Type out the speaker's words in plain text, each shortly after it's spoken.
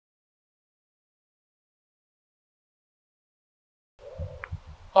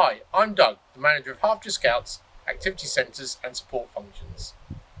Hi, I'm Doug, the manager of Hertfordshire Scouts, activity centres and support functions.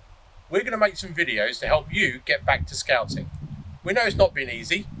 We're going to make some videos to help you get back to scouting. We know it's not been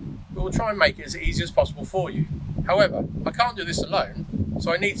easy, but we'll try and make it as easy as possible for you. However, I can't do this alone,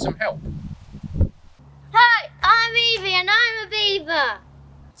 so I need some help. Hi, I'm Evie and I'm a beaver.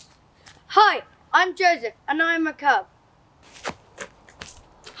 Hi, I'm Joseph and I'm a cub.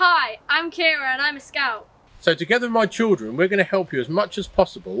 Hi, I'm Kira and I'm a scout. So together with my children, we're going to help you as much as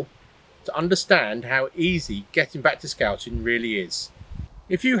possible to understand how easy getting back to scouting really is.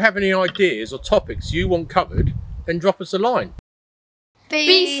 If you have any ideas or topics you want covered, then drop us a line.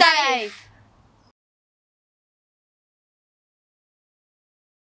 Be safe.